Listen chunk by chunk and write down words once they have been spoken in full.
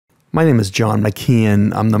My name is John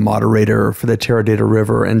McKeon. I'm the moderator for the Teradata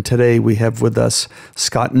River, and today we have with us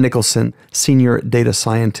Scott Nicholson, Senior Data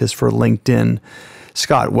Scientist for LinkedIn.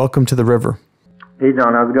 Scott, welcome to the River. Hey,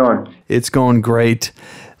 John. How's it going? It's going great.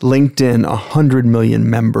 LinkedIn, 100 million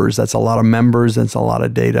members. That's a lot of members. That's a lot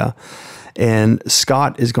of data. And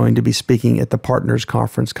Scott is going to be speaking at the Partners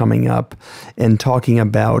Conference coming up and talking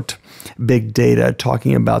about big data,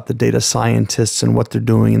 talking about the data scientists and what they're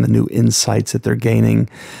doing and the new insights that they're gaining.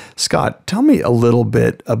 Scott, tell me a little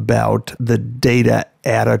bit about the data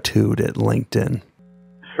attitude at LinkedIn.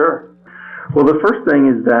 Sure. Well, the first thing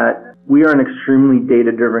is that we are an extremely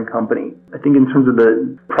data-driven company. I think in terms of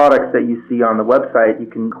the products that you see on the website, you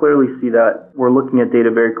can clearly see that we're looking at data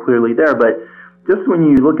very clearly there. But just when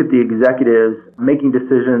you look at the executives making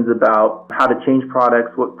decisions about how to change products,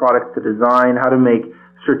 what products to design, how to make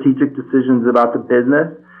strategic decisions about the business,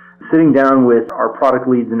 sitting down with our product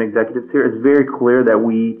leads and executives here, it's very clear that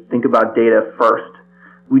we think about data first.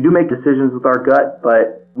 We do make decisions with our gut,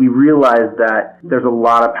 but we realize that there's a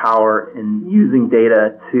lot of power in using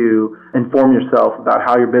data to inform yourself about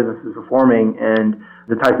how your business is performing and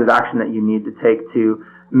the types of action that you need to take to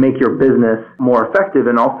make your business more effective.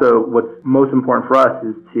 And also what's most important for us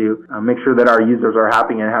is to make sure that our users are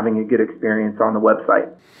happy and having a good experience on the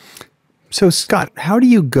website. So Scott, how do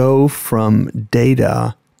you go from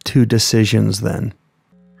data to decisions then?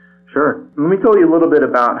 Sure. Let me tell you a little bit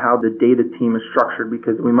about how the data team is structured,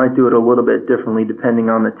 because we might do it a little bit differently depending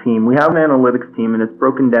on the team. We have an analytics team, and it's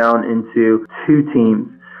broken down into two teams.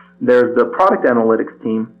 There's the product analytics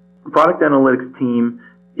team. The product analytics team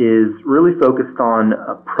is really focused on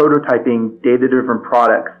prototyping data-driven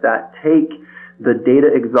products that take the data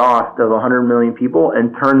exhaust of 100 million people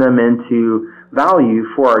and turn them into value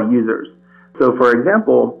for our users. So, for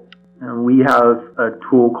example, we have a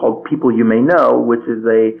tool called People You May Know, which is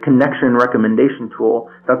a connection recommendation tool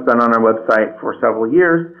that's been on our website for several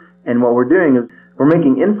years. And what we're doing is we're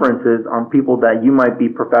making inferences on people that you might be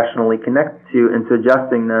professionally connected to and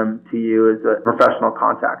suggesting them to you as a professional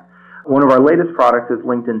contact. One of our latest products is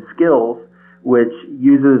LinkedIn Skills, which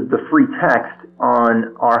uses the free text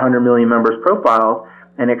on our 100 million members profiles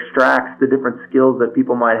and extracts the different skills that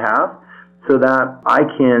people might have, so that I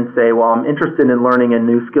can say, well, I'm interested in learning a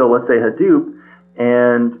new skill, let's say Hadoop,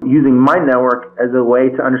 and using my network as a way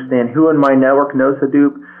to understand who in my network knows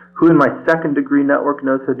Hadoop, who in my second degree network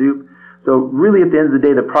knows Hadoop. So really at the end of the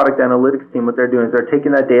day, the product analytics team, what they're doing is they're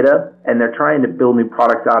taking that data and they're trying to build new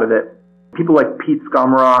products out of it. People like Pete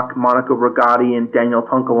Skomarock, Monica Brigatti, and Daniel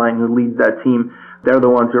Tunkelang, who leads that team, they're the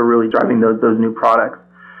ones who are really driving those new products.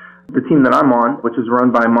 The team that I'm on, which is run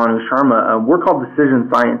by Manu Sharma, we're called Decision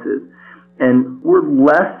Sciences. And we're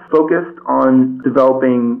less focused on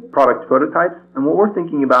developing product prototypes. And what we're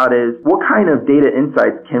thinking about is what kind of data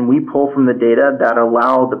insights can we pull from the data that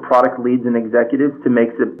allow the product leads and executives to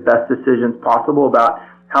make the best decisions possible about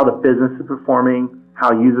how the business is performing,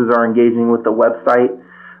 how users are engaging with the website,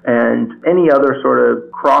 and any other sort of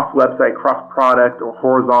cross-website, cross-product, or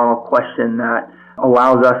horizontal question that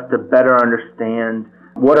allows us to better understand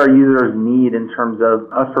what our users need in terms of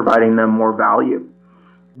us providing them more value.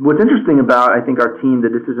 What's interesting about, I think, our team, the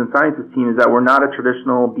Decision Sciences team, is that we're not a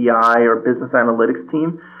traditional BI or business analytics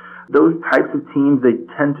team. Those types of teams, they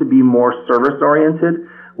tend to be more service-oriented,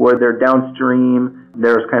 where they're downstream,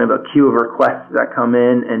 there's kind of a queue of requests that come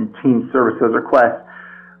in, and teams service those requests.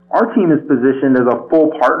 Our team is positioned as a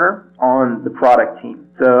full partner on the product team.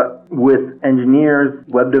 So with engineers,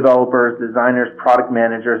 web developers, designers, product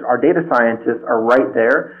managers, our data scientists are right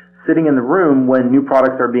there sitting in the room when new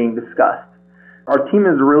products are being discussed. Our team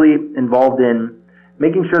is really involved in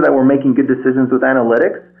making sure that we're making good decisions with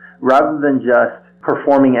analytics rather than just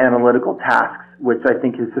performing analytical tasks, which I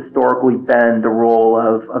think has historically been the role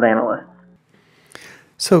of analysts.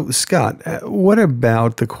 So, Scott, what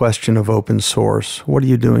about the question of open source? What are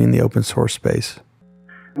you doing in the open source space?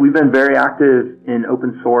 We've been very active in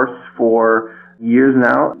open source for years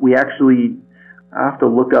now. We actually have to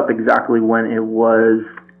look up exactly when it was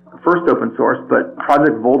first open source, but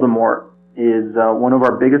Project Voldemort is one of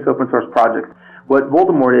our biggest open source projects. What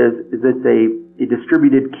Voldemort is it's a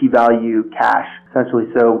distributed key value cache, essentially.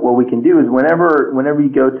 So what we can do is whenever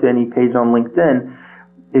you go to any page on LinkedIn,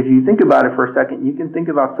 if you think about it for a second, you can think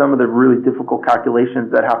about some of the really difficult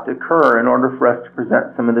calculations that have to occur in order for us to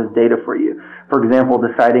present some of this data for you. For example,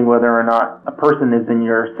 deciding whether or not a person is in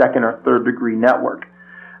your second or third degree network.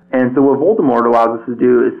 And so what Voldemort allows us to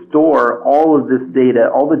do is store all of this data,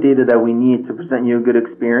 all the data that we need to present you a good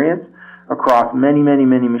experience across many, many,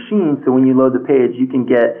 many machines. So when you load the page, you can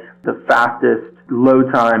get the fastest load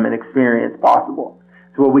time and experience possible.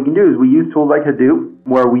 So what we can do is we use tools like Hadoop,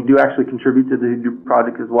 where we do actually contribute to the Hadoop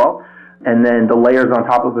project as well, and then the layers on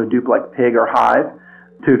top of Hadoop like Pig or Hive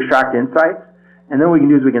to extract insights. And then what we can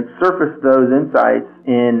do is we can surface those insights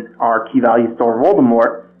in our key value store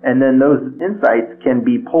Voldemort, and then those insights can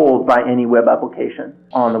be pulled by any web application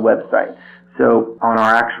on the website. So on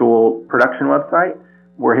our actual production website,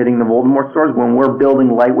 we're hitting the Voldemort stores. When we're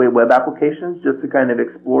building lightweight web applications just to kind of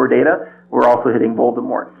explore data, we're also hitting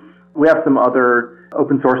Voldemort. We have some other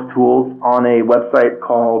open source tools on a website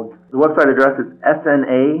called, the website address is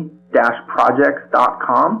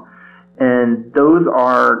sna-projects.com. And those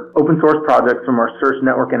are open source projects from our search,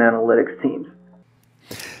 network, and analytics teams.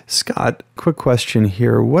 Scott, quick question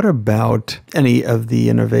here. What about any of the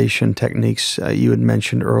innovation techniques you had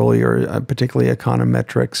mentioned earlier, particularly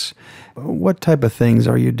econometrics? What type of things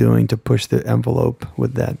are you doing to push the envelope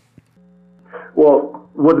with that? Well,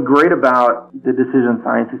 what's great about the decision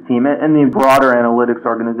sciences team and the broader analytics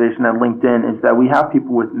organization at LinkedIn is that we have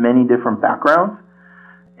people with many different backgrounds.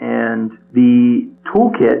 And the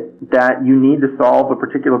toolkit that you need to solve a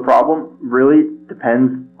particular problem really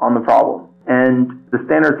depends on the problem. And the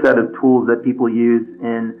standard set of tools that people use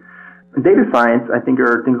in data science, I think,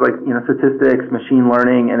 are things like statistics, machine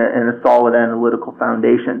learning, and a solid analytical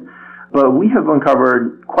foundation. But we have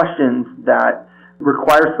uncovered questions that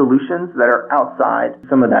require solutions that are outside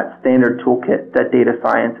some of that standard toolkit that data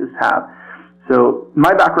scientists have. So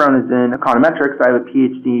my background is in econometrics. I have a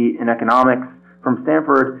PhD in economics from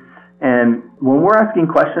Stanford. And when we're asking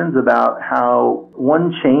questions about how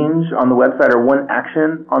one change on the website or one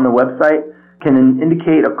action on the website can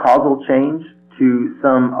indicate a causal change to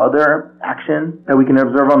some other action that we can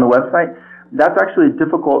observe on the website, that's actually a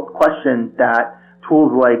difficult question that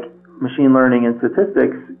tools like machine learning and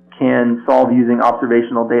statistics can solve using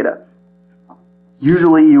observational data.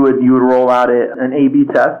 Usually you would roll out an A/B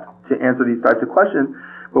test to answer these types of questions,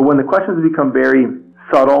 but when the questions become very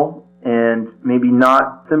subtle and maybe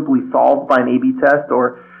not simply solved by an A/B test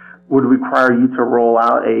or would require you to roll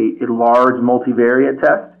out a large multivariate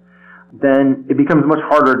test, then it becomes much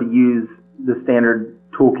harder to use the standard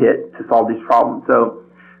toolkit to solve these problems. So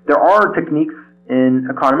there are techniques in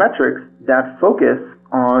econometrics that focus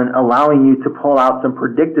on allowing you to pull out some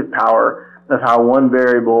predictive power of how one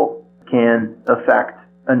variable can affect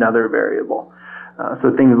another variable.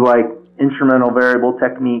 So things like instrumental variable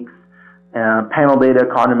techniques, panel data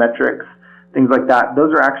econometrics, things like that,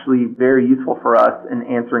 those are actually very useful for us in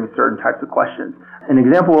answering certain types of questions. An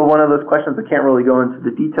example of one of those questions, I can't really go into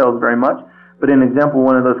the details very much, but an example of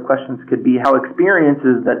one of those questions could be how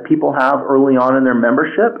experiences that people have early on in their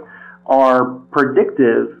membership are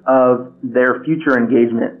predictive of their future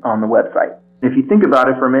engagement on the website. If you think about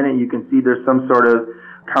it for a minute, you can see there's some sort of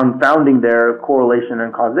confounding there of correlation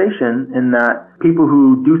and causation in that people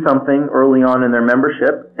who do something early on in their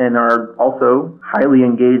membership and are also highly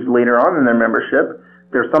engaged later on in their membership,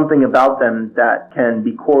 there's something about them that can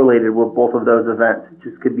be correlated with both of those events. It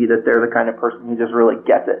just could be that they're the kind of person who just really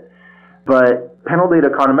gets it. But panel data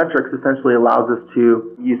econometrics essentially allows us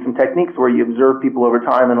to use some techniques where you observe people over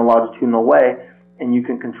time in a longitudinal way, and you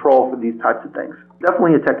can control for these types of things.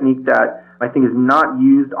 Definitely a technique that I think is not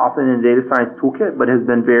used often in a data science toolkit, but has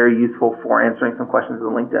been very useful for answering some questions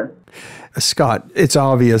on LinkedIn. Scott, it's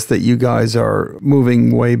obvious that you guys are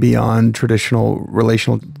moving way beyond traditional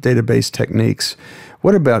relational database techniques.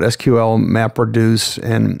 What about SQL, MapReduce,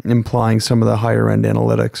 and implying some of the higher-end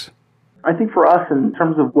analytics? I think for us, in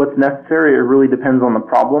terms of what's necessary, it really depends on the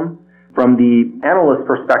problem. From the analyst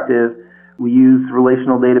perspective, we use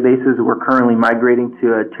relational databases. We're currently migrating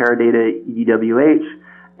to a Teradata EDWH,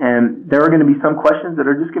 and there are going to be some questions that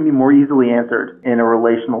are just going to be more easily answered in a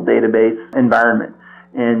relational database environment.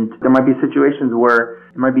 And there might be situations where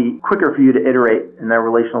it might be quicker for you to iterate in that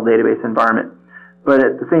relational database environment. But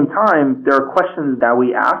at the same time, there are questions that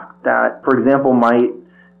we ask that, for example, might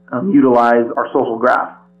utilize our social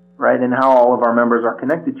graph, right, and how all of our members are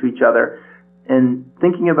connected to each other. And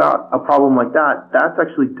thinking about a problem like that, that's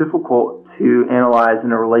actually difficult to analyze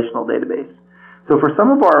in a relational database. So for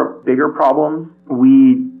some of our bigger problems,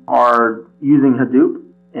 we are using Hadoop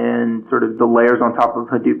and sort of the layers on top of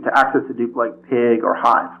Hadoop to access Hadoop like Pig or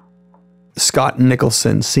Hive. Scott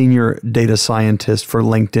Nicholson, Senior Data Scientist for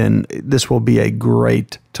LinkedIn. This will be a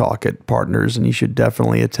great talk at Partners, and you should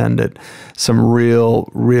definitely attend it. Some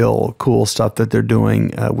real cool stuff that they're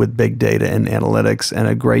doing with big data and analytics, and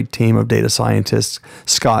a great team of data scientists.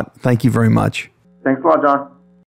 Scott, thank you very much. Thanks a lot, John.